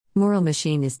Moral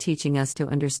Machine is teaching us to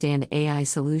understand AI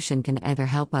solution can either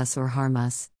help us or harm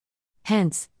us.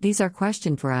 Hence, these are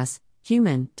questioned for us,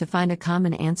 human, to find a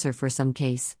common answer for some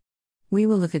case. We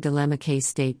will look at Dilemma Case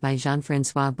State by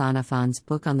Jean-François Bonnafond's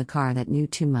book on the car that knew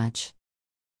too much.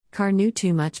 Car Knew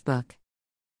Too Much book.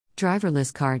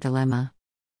 Driverless Car Dilemma.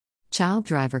 Child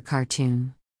Driver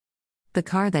Cartoon. The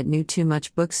Car That Knew Too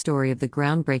Much book story of the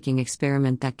groundbreaking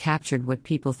experiment that captured what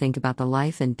people think about the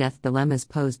life and death dilemmas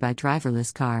posed by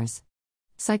driverless cars.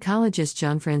 Psychologist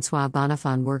Jean-François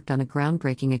Bonnafond worked on a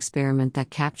groundbreaking experiment that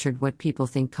captured what people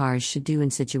think cars should do in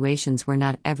situations where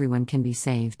not everyone can be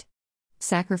saved.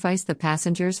 Sacrifice the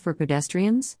passengers for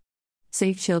pedestrians?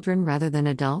 Save children rather than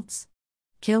adults?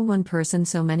 Kill one person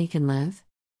so many can live?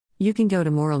 You can go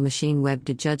to Moral Machine Web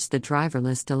to judge the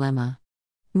driverless dilemma.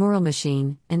 Moral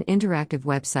Machine, an interactive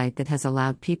website that has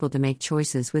allowed people to make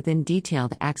choices within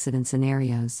detailed accident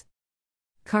scenarios.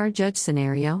 Car Judge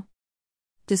Scenario.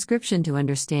 Description to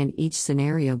understand each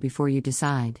scenario before you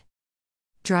decide.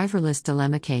 Driverless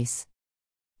Dilemma Case.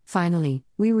 Finally,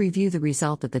 we review the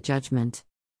result of the judgment.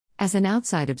 As an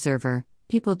outside observer,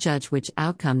 people judge which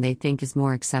outcome they think is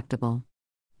more acceptable.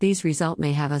 These results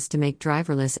may have us to make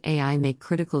driverless AI make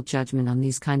critical judgment on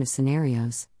these kind of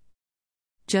scenarios.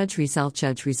 Judge Result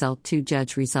 2,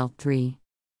 Judge Result 3.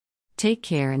 Take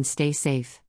care and stay safe.